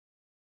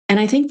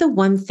I think the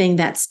one thing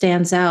that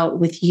stands out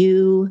with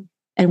you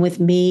and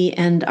with me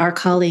and our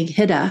colleague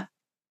Hida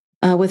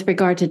with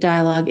regard to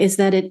dialogue is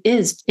that it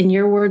is, in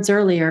your words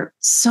earlier,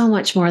 so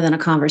much more than a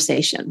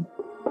conversation.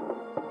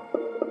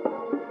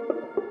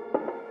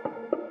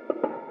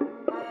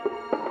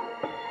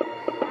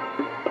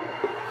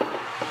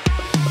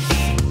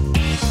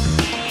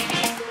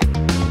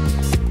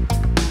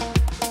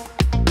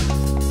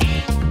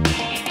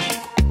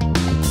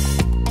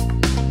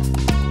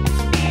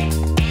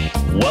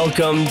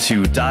 Welcome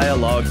to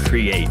Dialogue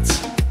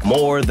Creates,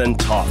 More Than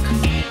Talk,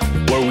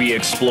 where we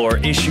explore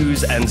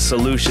issues and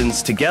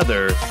solutions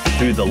together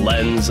through the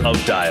lens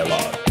of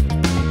dialogue.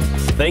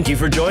 Thank you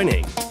for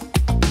joining.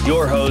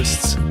 Your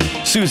hosts,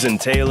 Susan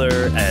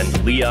Taylor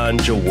and Leon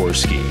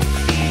Jaworski.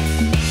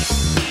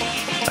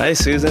 Hi,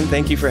 Susan.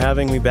 Thank you for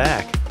having me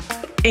back.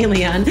 Hey,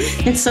 Leon.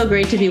 It's so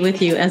great to be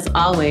with you, as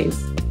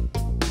always.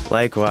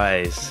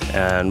 Likewise.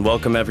 And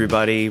welcome,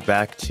 everybody,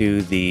 back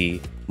to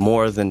the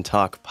More Than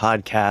Talk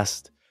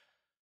podcast.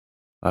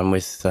 I'm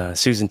with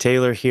Susan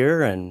Taylor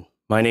here, and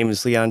my name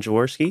is Leon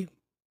Jaworski.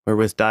 We're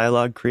with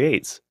Dialogue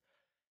Creates.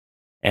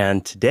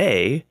 And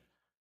today,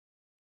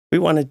 we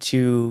wanted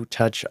to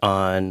touch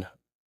on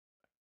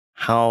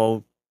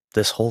how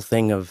this whole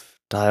thing of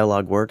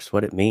dialogue works,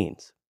 what it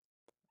means.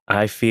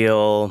 I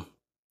feel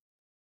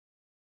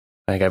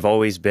like I've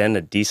always been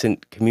a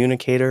decent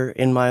communicator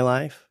in my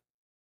life,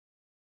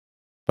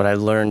 but I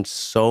learned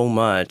so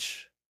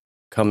much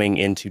coming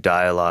into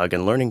dialogue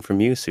and learning from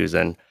you,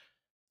 Susan,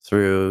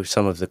 through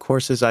some of the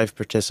courses I've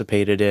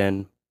participated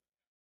in.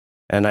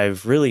 And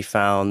I've really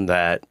found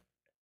that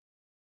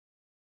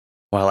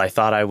while I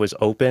thought I was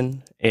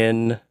open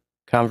in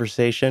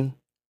conversation,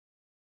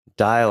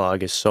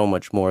 dialogue is so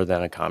much more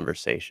than a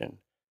conversation.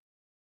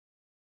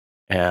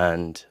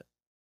 And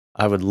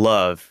I would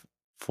love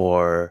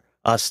for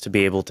us to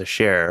be able to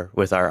share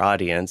with our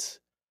audience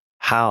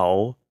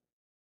how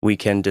we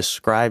can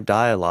describe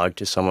dialogue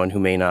to someone who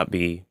may not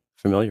be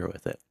familiar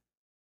with it.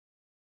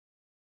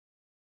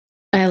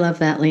 I love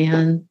that,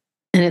 Leon.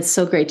 And it's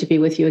so great to be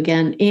with you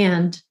again.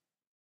 And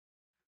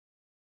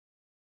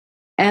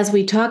as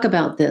we talk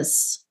about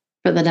this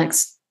for the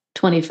next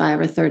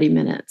 25 or 30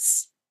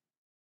 minutes,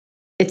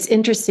 it's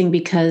interesting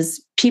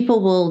because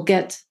people will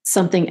get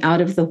something out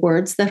of the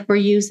words that we're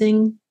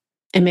using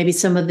and maybe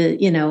some of the,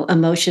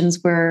 emotions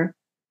we're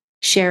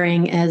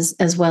sharing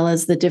as well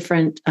as the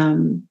different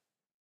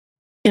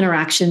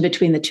interaction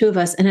between the two of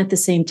us. And at the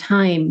same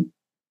time,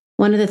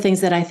 one of the things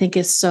that I think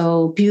is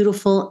so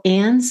beautiful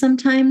and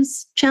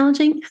sometimes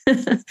challenging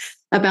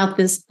about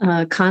this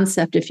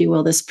concept, if you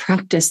will, this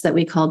practice that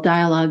we call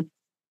dialogue,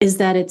 is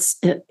that it's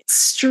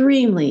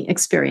extremely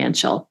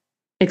experiential.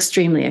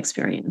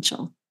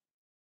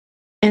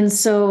 And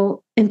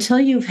so until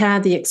you've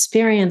had the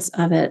experience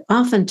of it,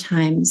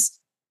 oftentimes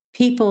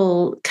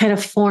people kind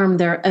of form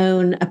their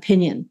own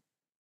opinion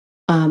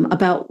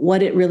about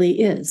what it really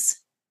is.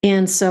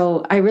 And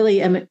so I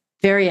really am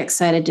very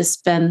excited to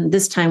spend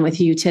this time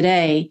with you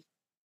today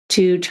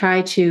to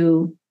try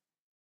to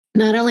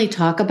not only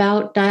talk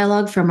about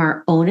dialogue from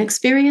our own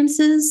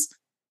experiences,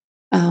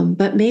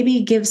 but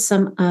maybe give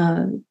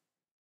some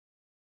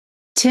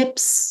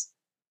tips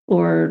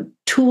or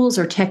tools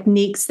or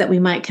techniques that we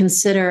might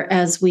consider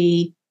as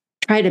we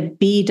try to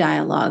be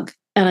dialogue.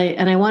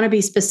 And I want to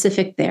be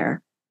specific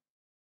there.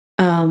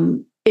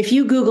 If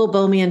you Google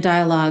Bohmian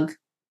dialogue,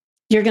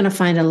 you're going to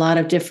find a lot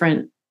of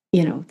different,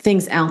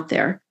 things out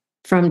there,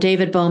 from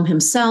David Bohm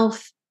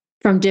himself,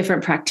 from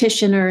different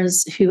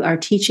practitioners who are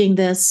teaching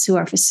this, who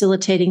are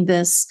facilitating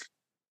this.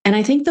 And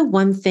I think the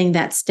one thing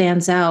that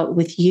stands out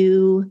with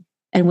you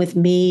and with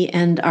me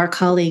and our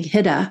colleague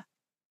Hida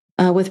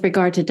with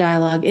regard to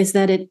dialogue is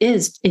that it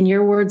is, in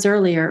your words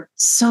earlier,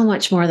 so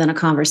much more than a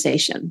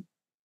conversation,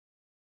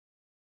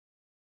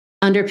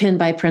 underpinned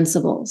by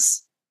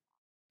principles.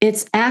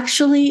 It's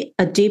actually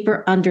a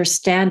deeper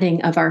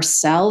understanding of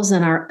ourselves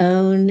and our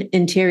own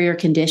interior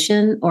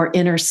condition or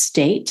inner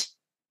state,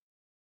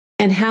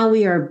 and how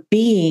we are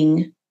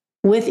being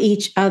with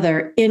each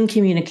other in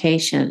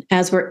communication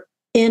as we're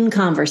in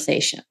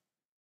conversation.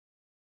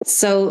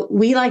 So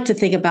we like to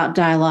think about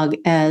dialogue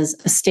as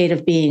a state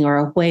of being or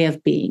a way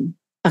of being,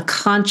 a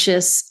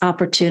conscious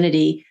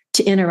opportunity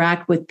to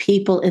interact with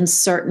people in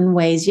certain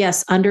ways,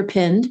 yes,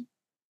 underpinned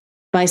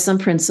by some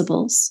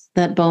principles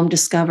that Bohm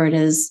discovered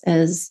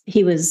as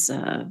he was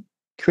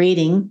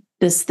creating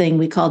this thing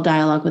we call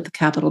dialogue with a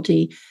capital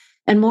D.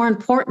 And more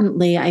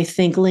importantly, I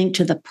think linked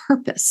to the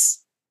purpose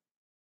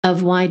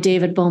of why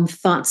David Bohm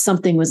thought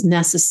something was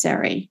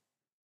necessary,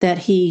 that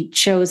he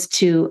chose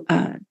to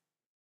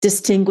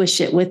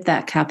distinguish it with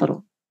that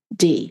capital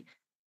D.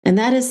 And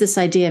that is this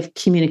idea of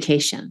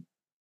communication.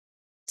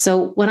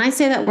 So when I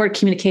say that word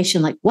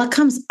communication, like what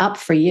comes up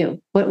for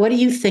you? What do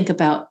you think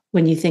about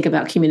when you think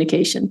about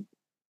communication?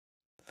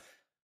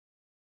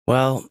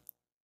 Well,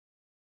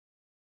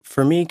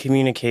 for me,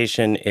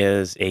 communication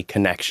is a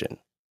connection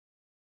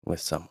with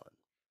someone.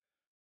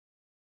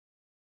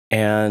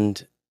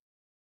 And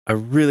I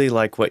really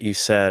like what you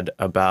said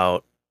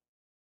about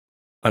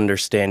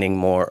understanding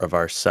more of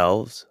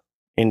ourselves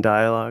in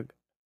dialogue.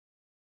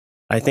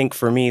 I think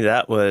for me,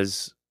 that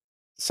was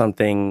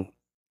something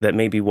that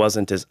maybe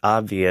wasn't as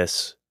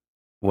obvious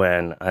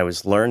when I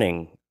was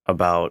learning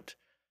about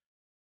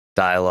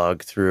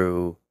dialogue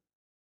through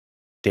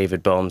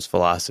David Boehm's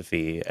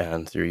philosophy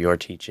and through your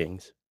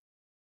teachings.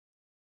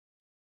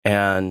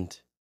 And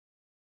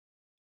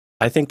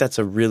I think that's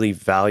a really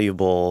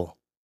valuable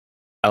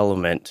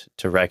element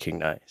to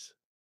recognize.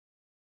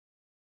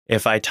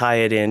 If I tie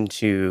it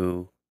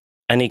into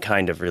any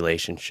kind of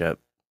relationship,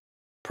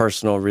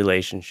 personal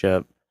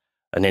relationship,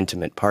 an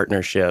intimate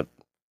partnership,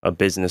 a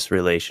business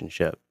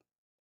relationship,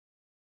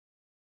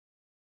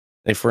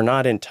 if we're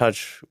not in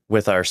touch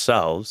with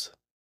ourselves,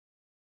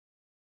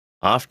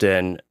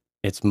 often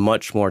it's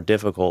much more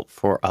difficult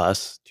for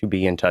us to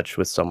be in touch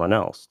with someone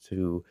else,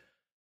 to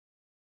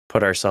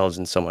put ourselves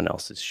in someone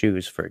else's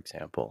shoes, for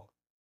example.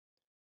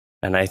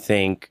 And I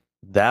think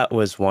that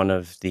was one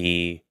of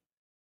the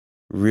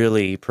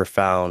really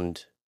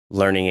profound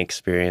learning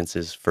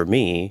experiences for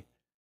me,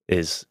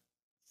 is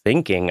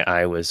thinking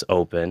I was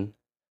open,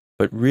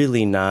 but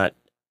really not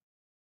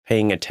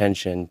paying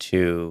attention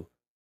to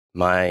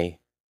my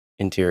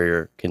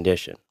interior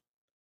condition.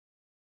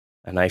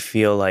 And I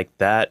feel like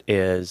that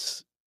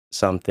is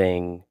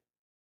something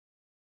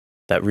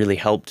that really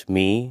helped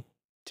me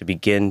to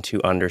begin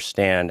to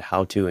understand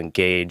how to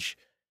engage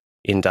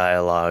in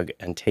dialogue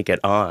and take it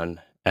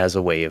on as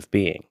a way of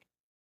being.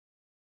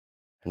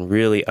 And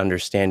really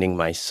understanding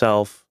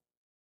myself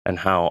and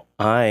how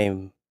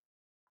I'm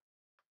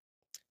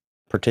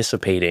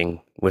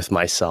participating with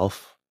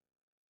myself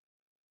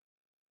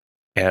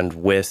and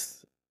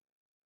with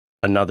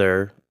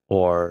another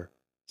or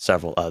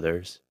several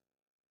others.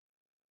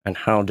 And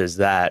how does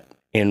that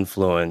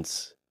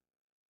influence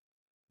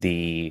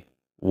the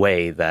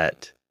way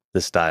that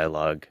this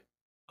dialogue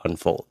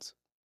unfolds?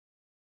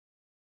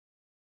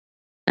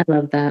 I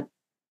love that.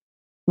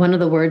 One of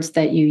the words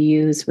that you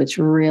use, which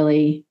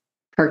really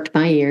perked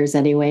my ears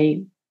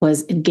anyway,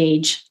 was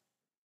engage.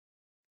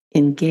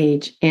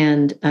 Engage.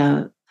 And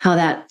how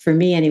that, for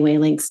me anyway,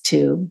 links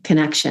to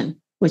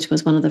connection, which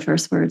was one of the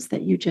first words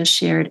that you just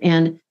shared.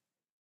 And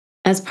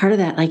as part of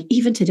that, like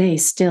even today,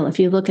 still, if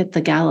you look at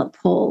the Gallup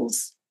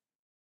polls,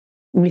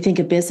 when we think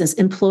of business,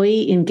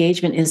 employee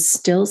engagement is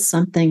still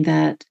something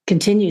that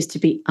continues to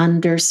be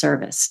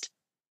underserviced.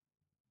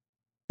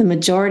 The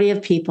majority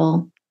of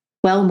people,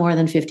 well more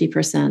than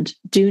 50%,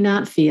 do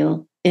not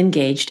feel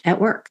engaged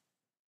at work.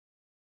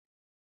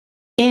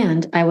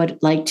 And I would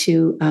like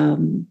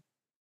to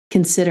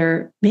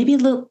consider maybe a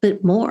little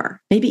bit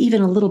more, maybe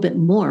even a little bit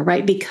more,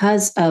 right?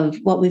 Because of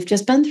what we've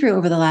just been through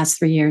over the last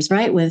 3 years,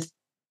 right? With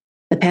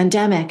the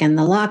pandemic and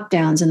the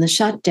lockdowns and the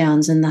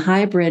shutdowns and the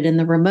hybrid and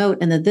the remote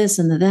and the this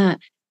and the that.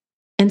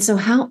 And so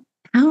how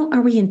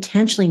are we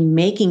intentionally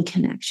making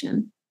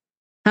connection?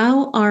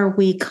 How are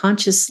we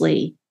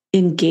consciously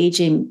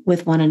engaging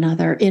with one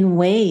another in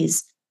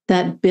ways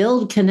that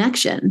build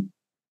connection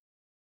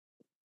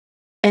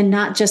and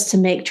not just to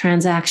make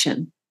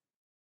transaction?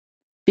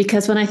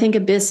 Because when I think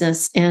of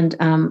business, and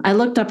I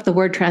looked up the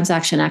word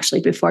transaction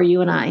actually before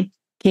you and I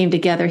came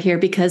together here,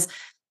 because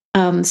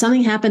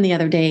something happened the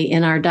other day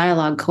in our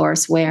dialogue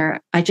course where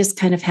I just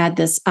kind of had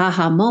this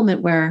aha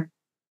moment where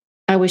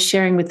I was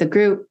sharing with the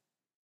group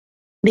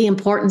the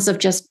importance of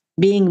just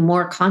being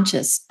more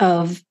conscious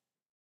of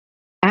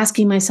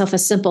asking myself a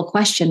simple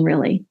question,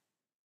 really.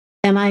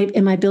 Am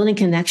I building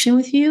connection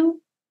with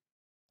you,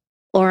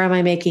 or am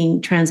I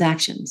making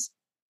transactions?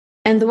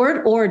 And the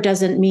word or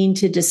doesn't mean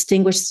to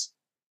distinguish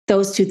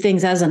those two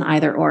things as an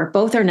either or.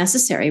 Both are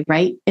necessary,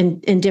 right?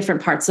 In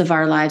different parts of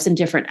our lives, in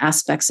different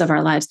aspects of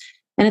our lives.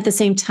 And at the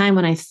same time,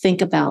 when I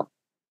think about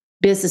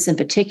business in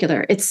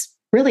particular, it's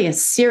really a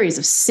series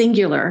of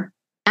singular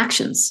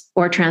actions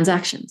or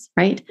transactions,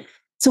 right?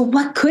 So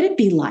what could it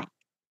be like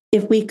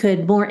if we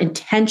could more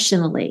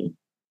intentionally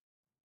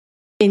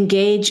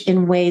engage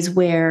in ways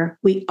where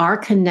we are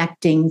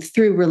connecting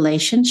through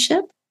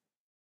relationship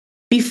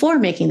before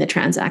making the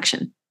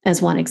transaction,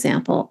 as one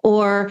example,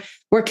 or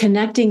we're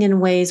connecting in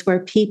ways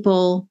where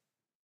people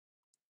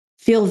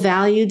feel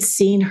valued,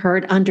 seen,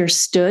 heard,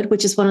 understood,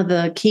 which is one of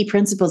the key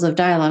principles of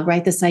dialogue,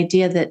 right? This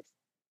idea that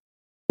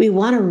we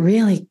want to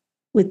really,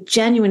 with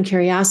genuine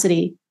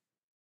curiosity,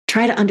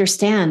 try to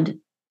understand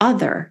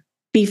other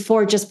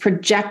before just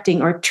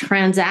projecting or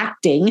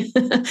transacting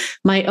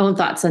my own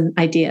thoughts and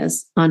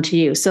ideas onto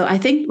you. So I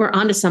think we're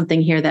onto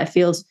something here that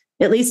feels,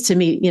 at least to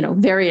me,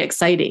 very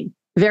exciting,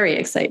 very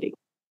exciting.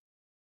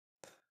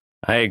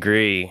 I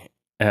agree.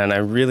 And I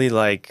really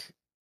like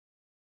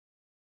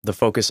the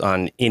focus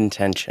on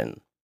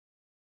intention.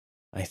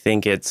 I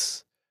think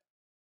it's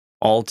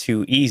all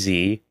too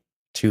easy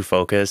to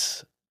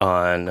focus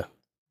on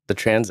the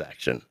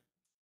transaction.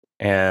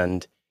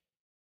 And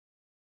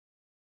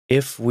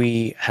if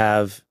we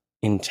have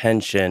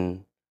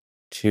intention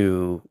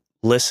to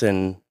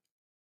listen,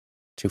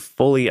 to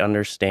fully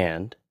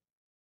understand,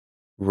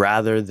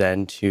 rather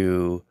than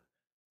to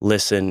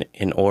listen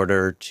in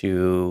order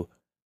to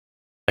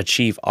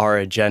achieve our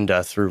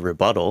agenda through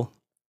rebuttal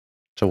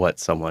to what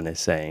someone is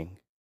saying,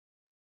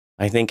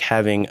 I think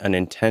having an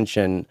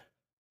intention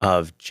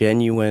of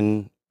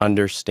genuine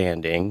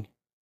understanding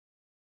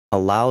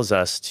allows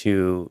us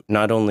to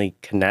not only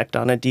connect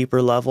on a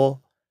deeper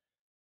level,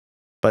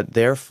 but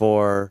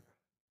therefore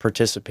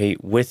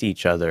participate with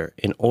each other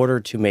in order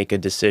to make a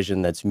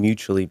decision that's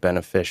mutually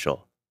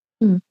beneficial.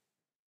 Mm.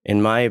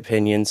 In my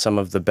opinion, some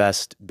of the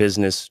best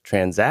business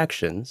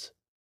transactions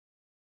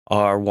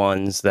are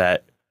ones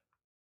that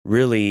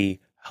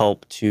really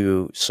help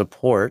to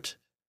support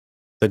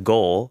the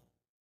goal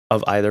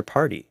of either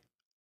party.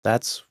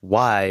 That's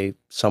why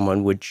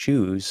someone would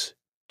choose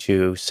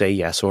to say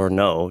yes or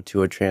no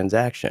to a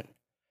transaction.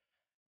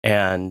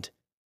 And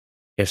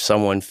if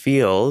someone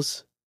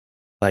feels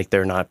like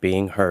they're not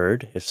being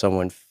heard, if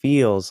someone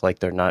feels like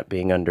they're not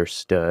being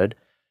understood,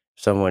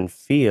 if someone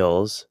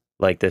feels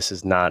like this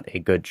is not a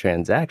good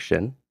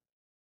transaction,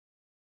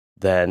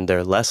 then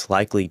they're less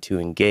likely to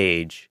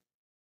engage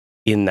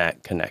in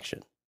that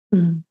connection.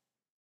 Mm.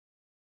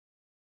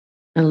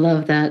 I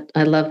love that.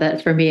 I love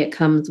that. For me, it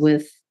comes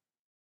with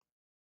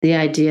the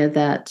idea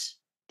that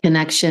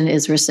connection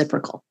is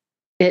reciprocal.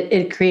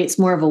 It creates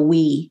more of a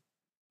we,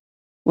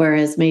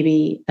 whereas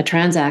maybe a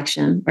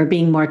transaction or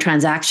being more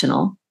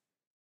transactional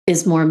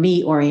is more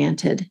me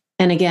oriented.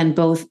 And again,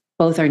 both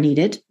are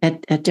needed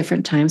at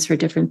different times for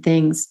different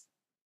things.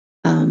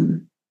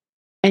 And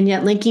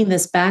yet linking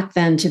this back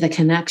then to the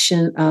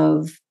connection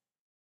of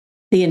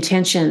the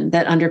intention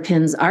that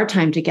underpins our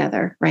time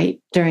together, right?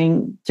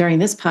 During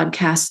this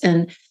podcast.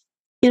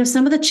 And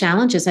some of the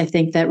challenges I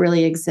think that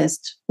really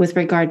exist with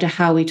regard to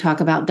how we talk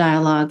about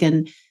dialogue,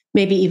 and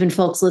maybe even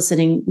folks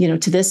listening,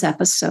 to this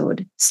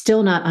episode,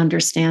 still not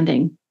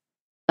understanding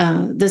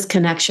this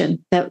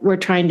connection that we're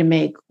trying to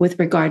make with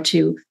regard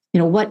to,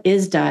 what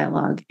is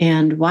dialogue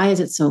and why is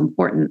it so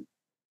important?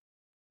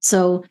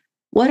 So,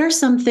 what are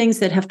some things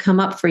that have come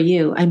up for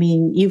you? I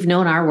mean, you've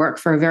known our work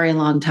for a very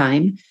long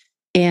time,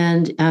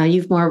 and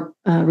you've more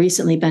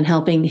recently been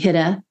helping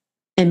Hida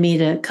and me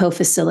to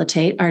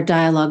co-facilitate our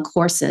dialogue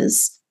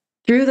courses.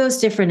 Through those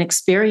different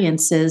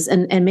experiences,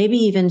 and maybe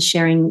even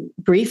sharing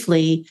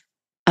briefly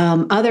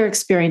other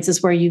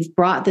experiences where you've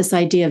brought this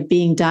idea of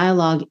being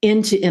dialogue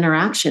into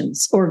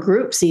interactions or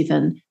groups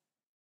even.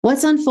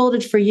 What's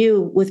unfolded for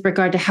you with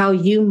regard to how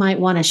you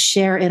might want to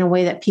share in a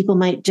way that people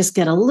might just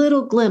get a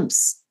little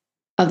glimpse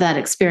of that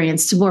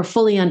experience to more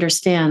fully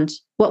understand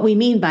what we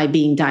mean by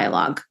being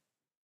dialogue?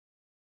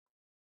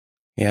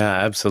 Yeah,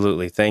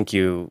 absolutely. Thank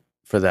you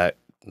for that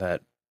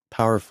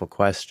powerful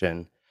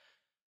question.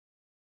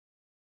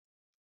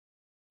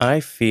 I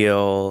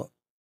feel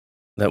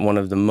that one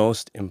of the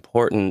most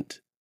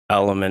important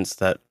elements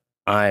that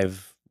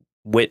I've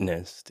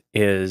witnessed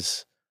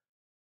is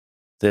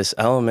this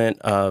element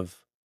of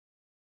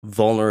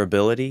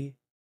vulnerability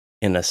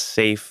in a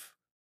safe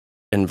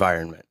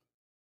environment.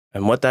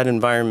 And what that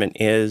environment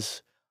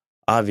is,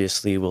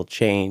 obviously, will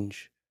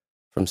change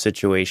from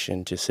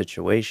situation to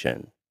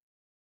situation.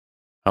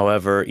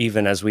 However,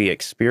 even as we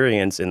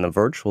experience in the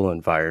virtual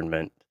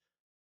environment,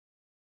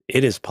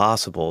 it is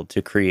possible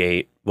to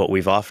create what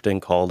we've often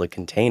called a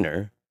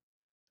container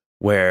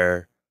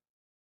where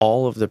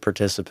all of the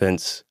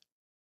participants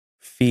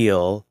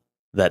feel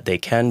that they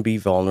can be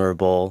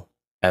vulnerable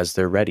as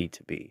they're ready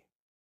to be.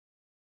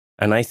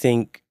 And I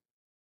think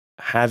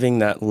having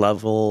that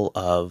level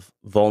of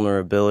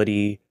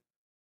vulnerability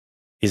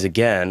is,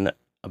 again,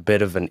 a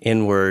bit of an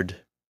inward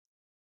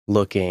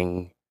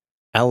looking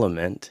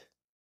element.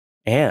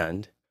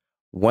 And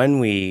when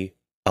we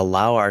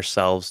allow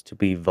ourselves to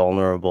be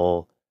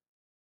vulnerable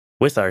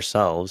with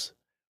ourselves,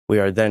 we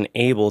are then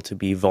able to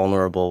be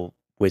vulnerable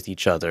with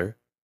each other.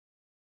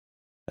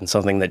 And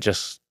something that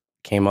just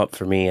came up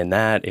for me in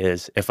that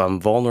is, if I'm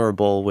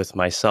vulnerable with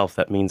myself,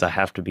 that means I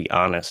have to be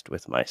honest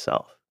with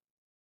myself.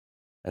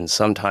 And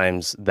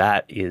sometimes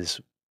that is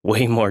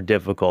way more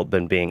difficult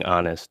than being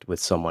honest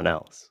with someone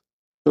else.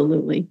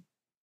 Absolutely.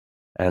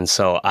 And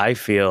so I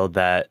feel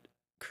that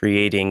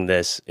creating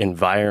this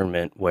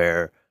environment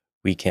where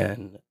we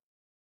can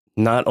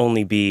not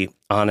only be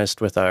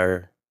honest with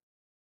our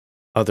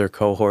other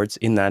cohorts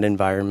in that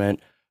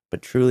environment,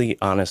 but truly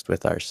honest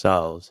with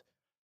ourselves,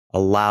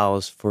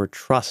 allows for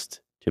trust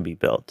to be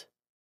built.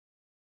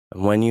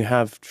 And when you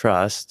have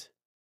trust,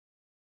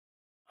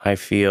 I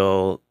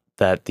feel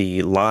that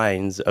the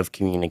lines of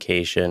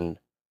communication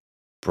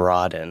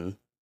broaden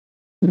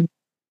Mm.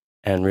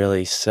 and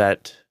really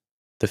set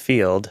the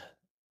field,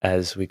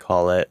 as we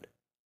call it,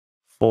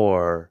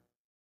 for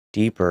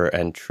deeper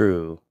and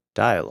true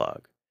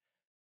dialogue.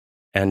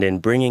 And in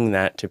bringing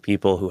that to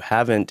people who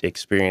haven't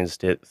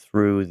experienced it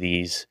through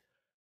these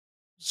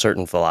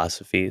certain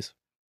philosophies,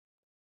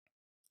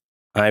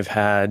 I've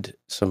had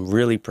some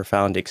really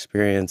profound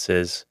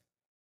experiences.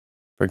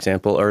 For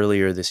example,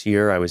 earlier this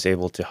year, I was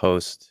able to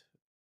host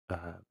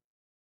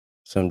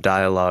some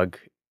dialogue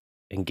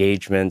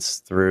engagements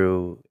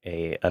through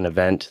an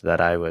event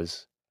that I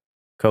was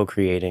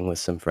co-creating with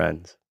some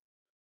friends.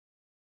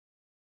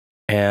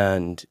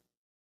 And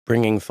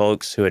bringing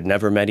folks who had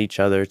never met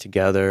each other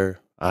together,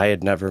 I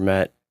had never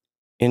met,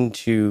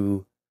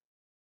 into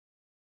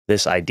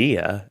this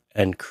idea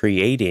and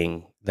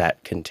creating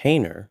that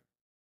container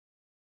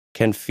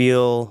can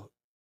feel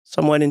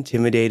somewhat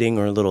intimidating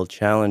or a little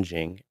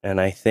challenging. And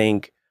I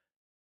think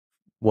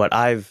what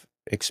I've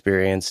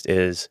experienced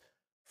is,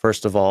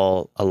 first of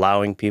all,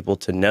 allowing people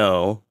to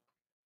know,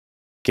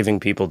 giving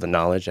people the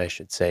knowledge, I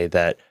should say,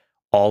 that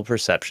all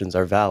perceptions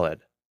are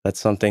valid. That's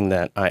something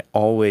that I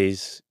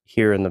always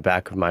hear in the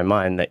back of my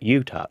mind that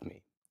you taught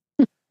me.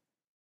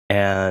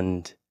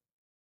 And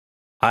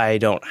I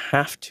don't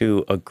have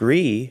to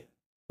agree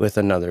with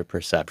another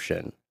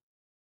perception.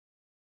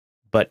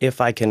 But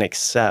if I can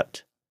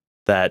accept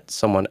that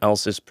someone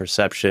else's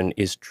perception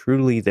is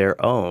truly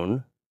their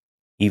own,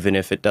 even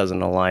if it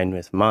doesn't align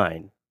with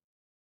mine,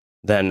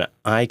 then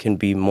I can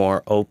be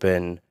more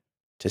open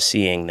to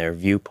seeing their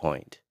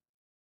viewpoint.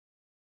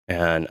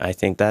 And I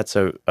think that's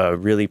a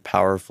really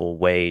powerful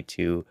way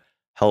to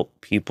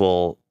help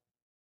people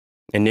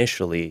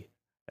initially,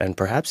 and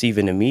perhaps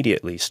even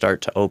immediately,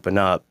 start to open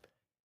up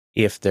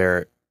if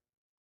they're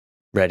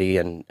ready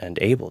and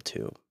able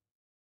to.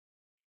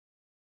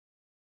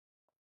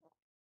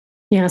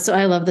 Yeah, so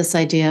I love this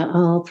idea.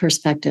 All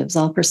perspectives,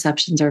 all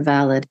perceptions are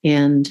valid.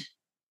 And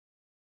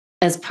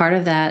as part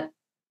of that,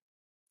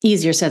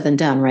 easier said than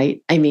done,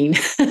 right? I mean,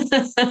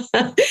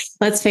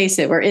 let's face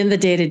it, we're in the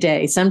day to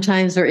day.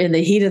 Sometimes we're in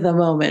the heat of the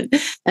moment,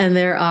 and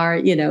there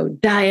are,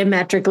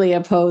 diametrically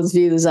opposed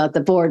views at the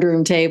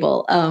boardroom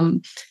table.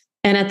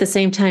 And at the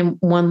same time,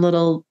 one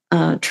little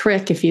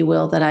trick, if you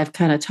will, that I've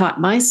kind of taught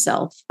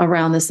myself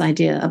around this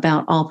idea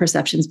about all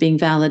perceptions being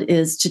valid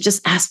is to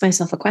just ask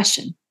myself a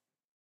question.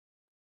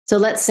 So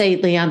let's say,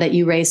 Leon, that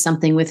you raise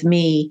something with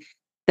me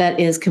that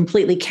is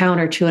completely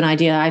counter to an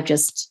idea I've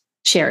just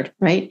shared,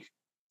 right?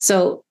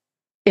 So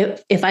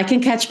if I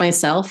can catch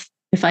myself,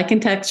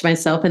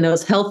 in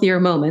those healthier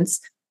moments,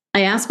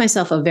 I ask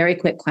myself a very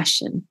quick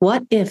question.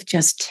 What if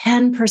just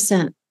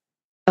 10%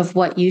 of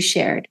what you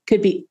shared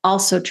could be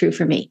also true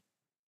for me?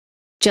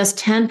 Just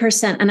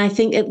 10%. And I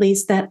think at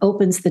least that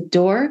opens the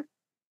door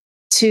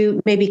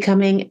to maybe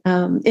coming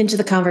into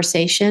the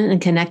conversation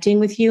and connecting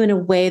with you in a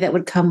way that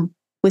would come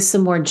with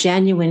some more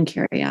genuine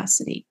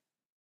curiosity,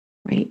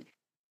 right?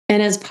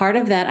 And as part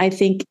of that, I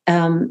think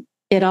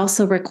it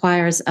also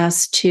requires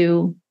us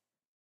to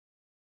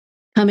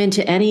come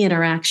into any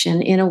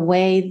interaction in a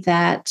way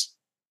that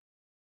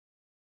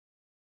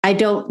I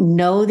don't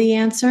know the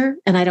answer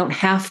and I don't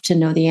have to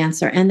know the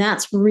answer. And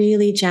that's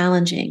really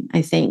challenging,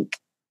 I think,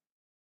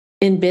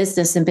 in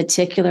business in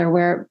particular,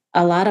 where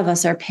a lot of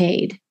us are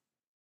paid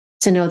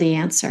to know the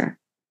answer.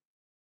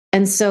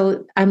 And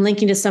so I'm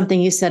linking to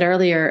something you said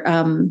earlier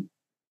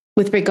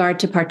with regard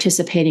to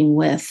participating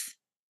with.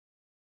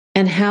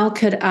 And how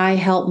could I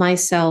help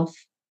myself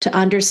to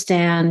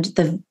understand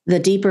the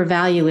deeper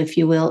value, if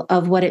you will,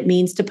 of what it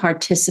means to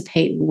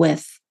participate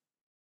with?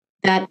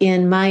 That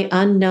in my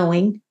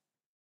unknowing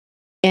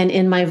and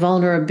in my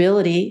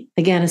vulnerability,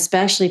 again,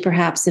 especially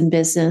perhaps in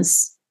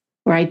business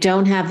where I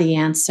don't have the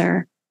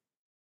answer,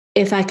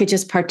 if I could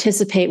just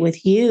participate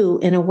with you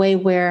in a way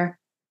where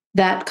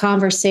that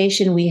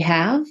conversation we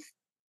have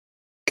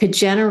could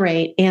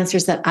generate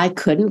answers that I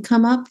couldn't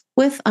come up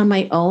with on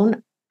my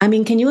own. I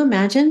mean, can you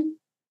imagine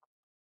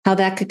how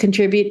that could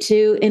contribute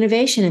to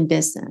innovation in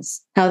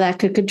business, how that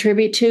could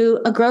contribute to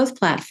a growth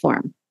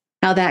platform,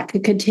 how that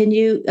could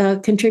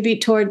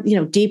contribute toward,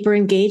 deeper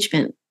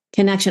engagement,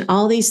 connection,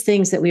 all these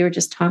things that we were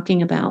just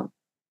talking about.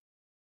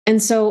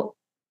 And so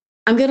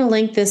I'm going to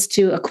link this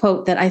to a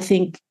quote that I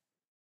think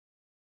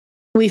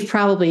we've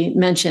probably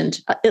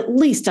mentioned at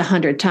least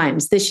 100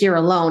 times this year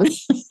alone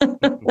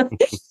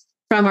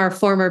from our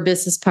former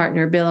business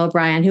partner, Bill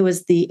O'Brien, who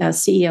was the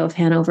CEO of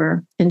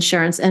Hanover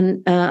Insurance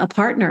and a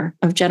partner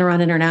of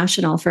Generon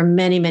International for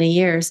many, many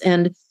years.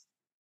 And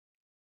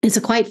it's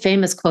a quite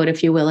famous quote,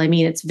 if you will. I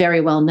mean, it's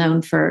very well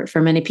known for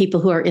many people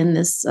who are in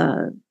this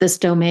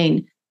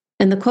domain.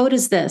 And the quote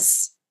is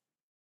this: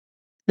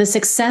 "The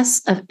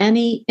success of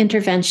any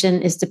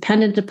intervention is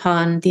dependent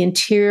upon the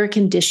interior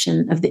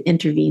condition of the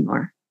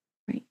intervenor."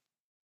 Right?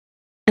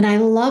 And I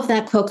love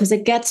that quote because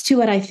it gets to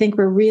what I think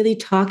we're really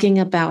talking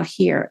about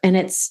here. And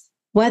it's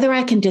whether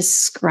I can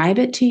describe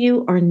it to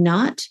you or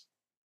not,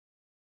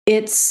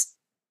 it's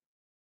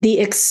the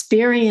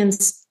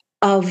experience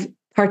of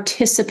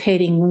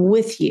participating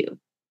with you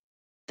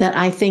that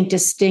I think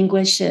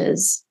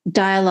distinguishes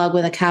dialogue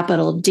with a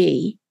capital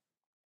D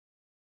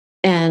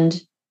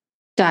and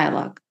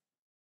dialogue.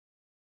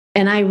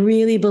 And I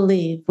really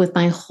believe with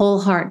my whole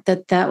heart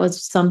that that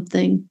was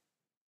something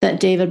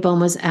that David Bohm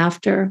was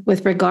after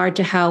with regard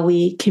to how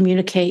we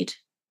communicate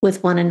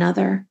with one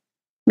another.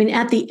 I mean,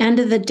 at the end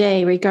of the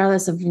day,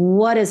 regardless of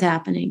what is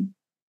happening,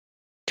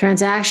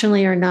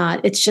 transactionally or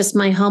not, it's just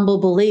my humble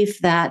belief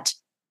that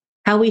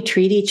how we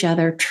treat each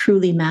other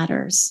truly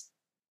matters.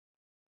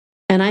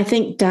 And I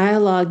think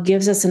dialogue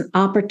gives us an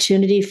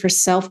opportunity for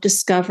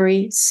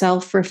self-discovery,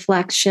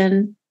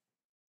 self-reflection,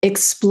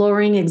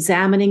 exploring,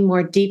 examining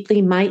more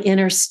deeply my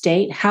inner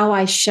state, how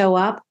I show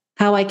up,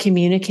 how I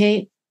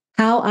communicate,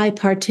 how I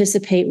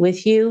participate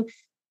with you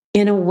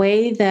in a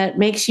way that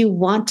makes you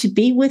want to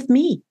be with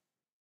me,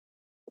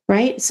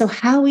 right? So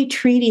how we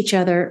treat each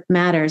other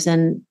matters.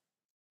 And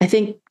I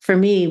think for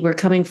me, we're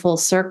coming full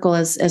circle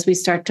as we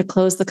start to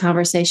close the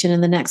conversation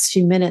in the next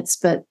few minutes.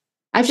 But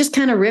I've just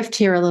kind of riffed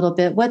here a little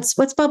bit.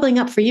 What's bubbling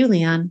up for you,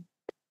 Leon?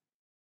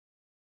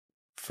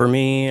 For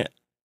me,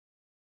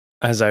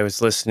 as I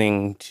was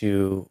listening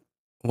to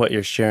what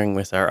you're sharing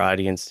with our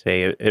audience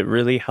today, it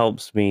really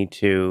helps me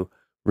to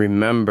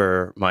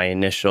remember my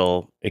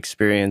initial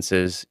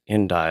experiences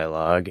in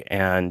dialogue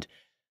and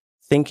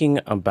thinking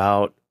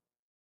about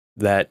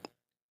that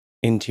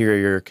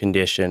interior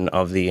condition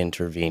of the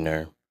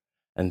intervener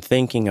and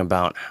thinking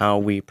about how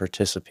we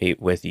participate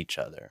with each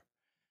other.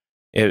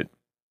 It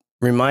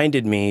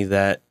reminded me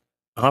that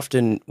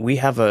often we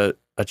have a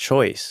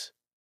choice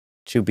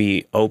to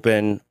be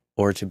open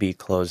or to be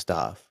closed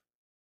off.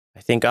 I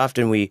think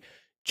often we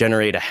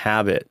generate a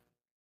habit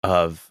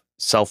of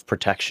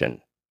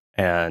self-protection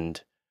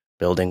and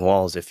building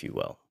walls, if you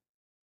will.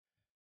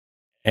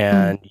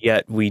 And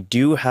yet we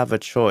do have a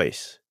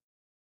choice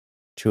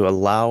to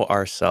allow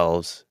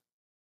ourselves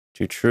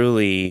to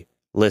truly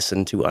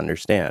listen to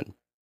understand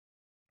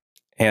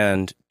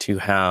and to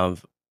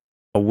have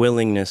a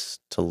willingness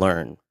to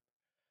learn.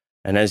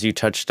 And as you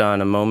touched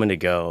on a moment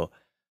ago,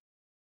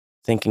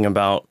 thinking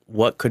about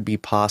what could be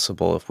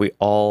possible if we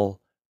all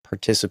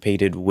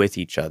participated with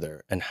each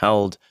other and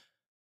held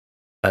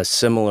a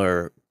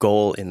similar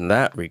goal in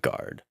that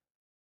regard,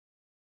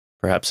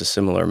 perhaps a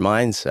similar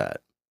mindset,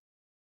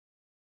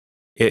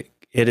 it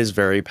is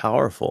very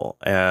powerful.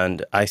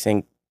 And I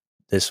think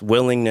this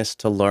willingness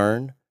to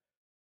learn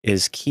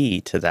is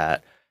key to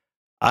that.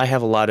 I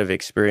have a lot of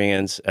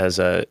experience as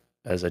a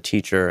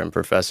teacher and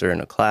professor in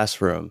a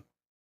classroom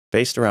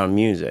based around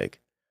music.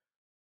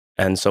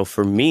 And so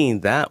for me,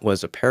 that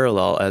was a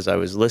parallel as I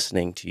was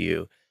listening to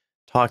you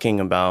talking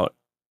about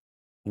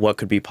what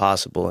could be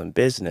possible in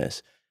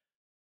business.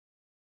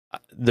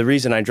 The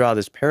reason I draw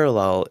this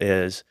parallel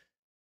is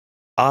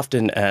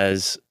often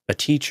as a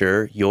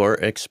teacher, you're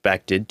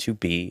expected to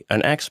be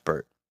an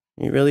expert.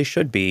 You really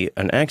should be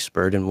an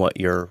expert in what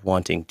you're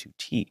wanting to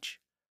teach.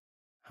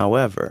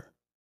 However,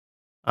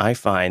 I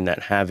find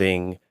that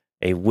having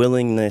a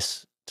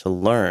willingness to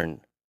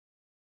learn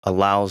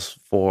allows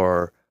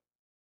for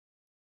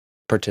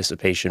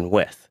participation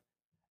with.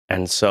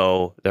 And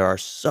so there are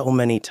so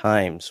many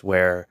times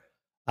where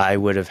I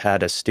would have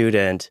had a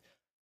student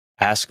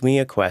ask me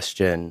a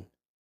question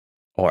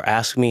or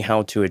ask me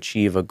how to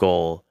achieve a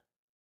goal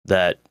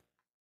that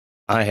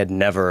I had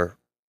never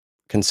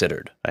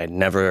considered. I had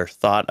never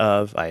thought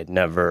of.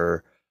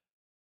 It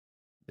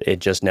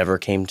just never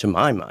came to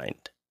my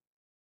mind.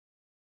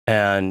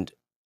 And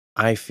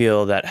I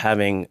feel that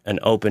having an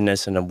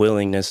openness and a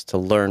willingness to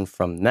learn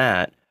from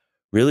that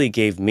really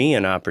gave me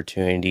an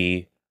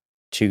opportunity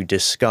to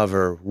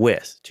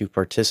to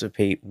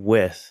participate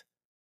with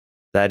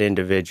that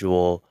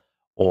individual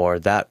or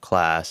that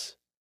class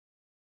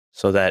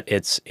so that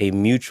it's a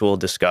mutual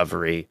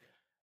discovery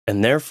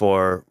and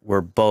therefore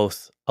we're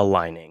both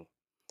aligning.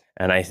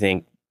 And I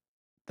think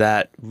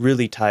that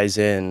really ties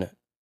in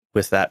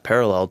with that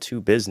parallel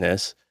to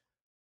business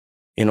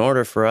in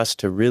order for us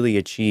to really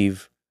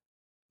achieve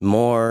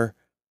more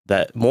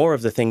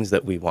of the things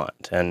that we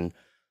want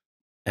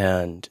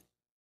and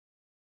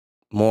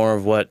more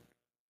of what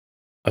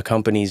a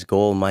company's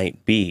goal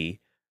might be.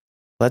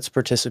 Let's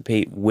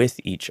participate with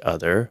each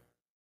other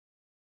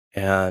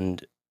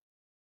and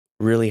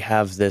really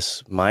have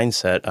this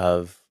mindset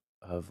of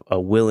a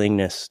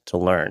willingness to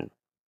learn.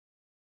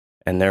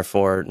 And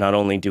therefore, not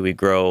only do we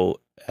grow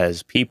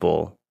as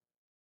people,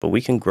 but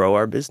we can grow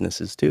our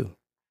businesses too.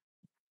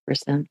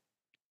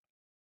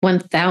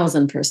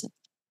 1,000%.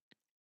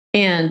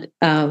 And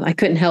I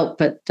couldn't help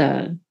but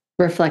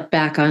reflect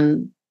back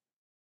on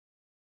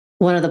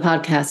one of the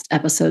podcast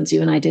episodes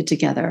you and I did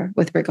together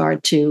with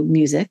regard to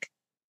music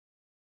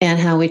and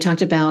how we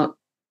talked about,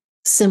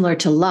 similar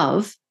to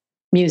love,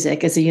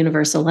 music as a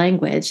universal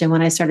language. And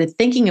when I started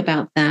thinking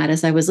about that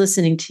as I was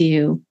listening to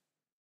you,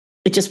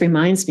 it just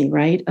reminds me,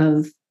 right,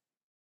 of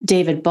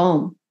David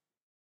Bohm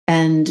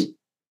and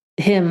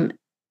him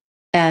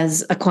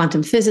as a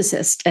quantum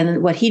physicist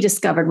and what he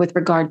discovered with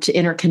regard to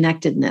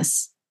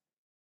interconnectedness,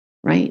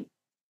 right?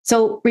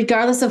 So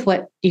regardless of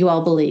what you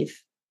all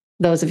believe,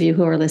 those of you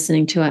who are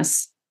listening to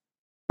us,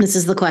 this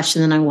is the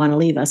question that I want to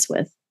leave us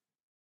with,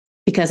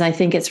 because I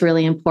think it's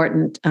really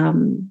important,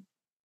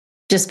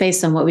 just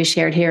based on what we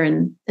shared here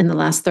in the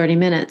last 30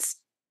 minutes.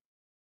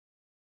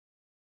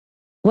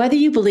 Whether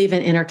you believe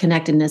in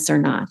interconnectedness or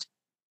not,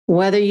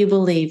 whether you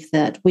believe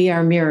that we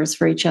are mirrors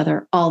for each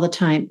other all the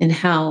time in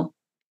how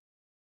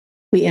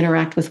we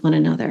interact with one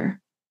another,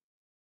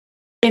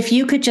 if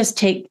you could just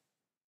take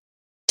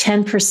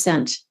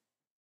 10%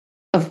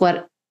 of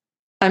what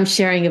I'm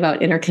sharing about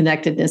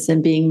interconnectedness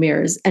and being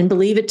mirrors and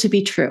believe it to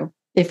be true,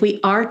 if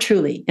we are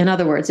truly, in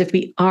other words, if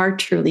we are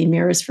truly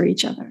mirrors for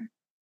each other,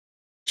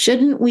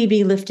 shouldn't we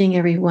be lifting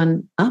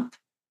everyone up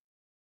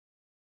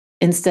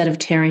instead of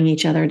tearing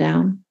each other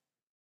down?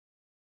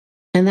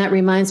 And that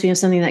reminds me of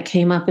something that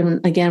came up in,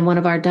 again, one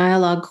of our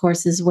dialogue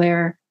courses,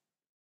 where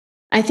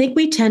I think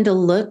we tend to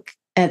look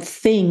at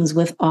things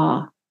with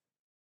awe.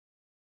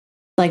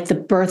 like the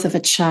birth of a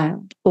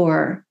child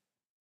or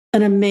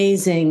an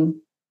amazing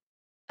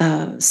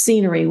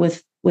scenery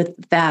with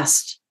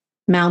vast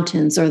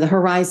mountains or the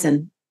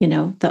horizon,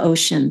 the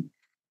ocean.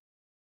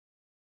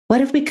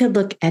 What if we could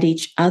look at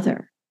each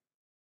other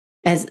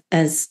as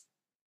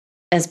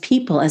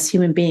people, as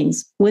human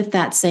beings, with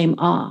that same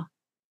awe?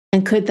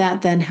 And could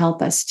that then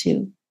help us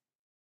to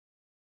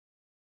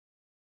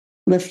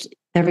lift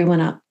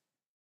everyone up?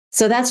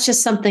 So that's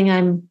just something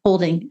I'm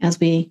holding as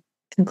we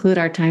conclude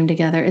our time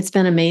together. It's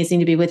been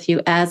amazing to be with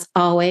you as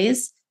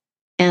always.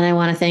 And I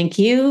want to thank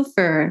you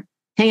for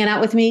hanging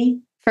out with me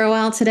for a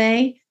while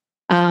today.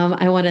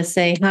 I want to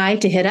say hi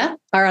to Hida,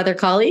 our other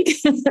colleague,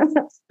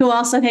 who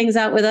also hangs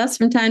out with us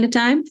from time to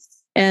time.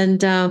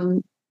 And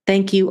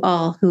thank you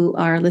all who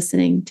are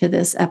listening to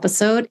this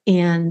episode.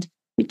 And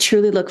we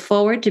truly look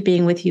forward to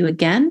being with you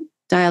again.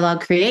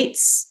 Dialogue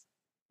creates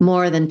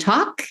more than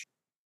talk.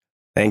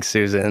 Thanks,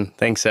 Susan.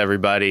 Thanks,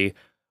 everybody.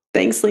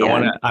 Thanks,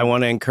 Leon. I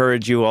want to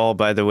encourage you all,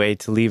 by the way,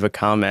 to leave a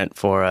comment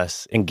for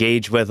us,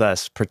 engage with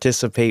us,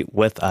 participate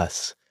with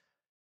us.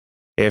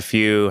 If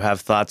you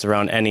have thoughts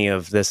around any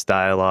of this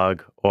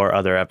dialogue or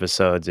other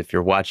episodes, if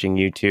you're watching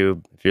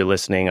YouTube, if you're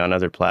listening on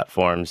other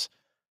platforms,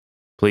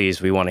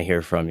 please, we want to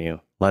hear from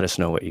you. Let us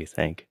know what you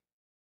think.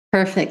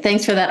 Perfect.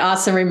 Thanks for that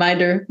awesome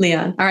reminder,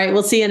 Leon. All right,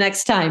 we'll see you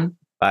next time.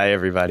 Bye,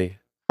 everybody.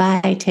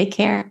 Bye. Take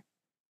care.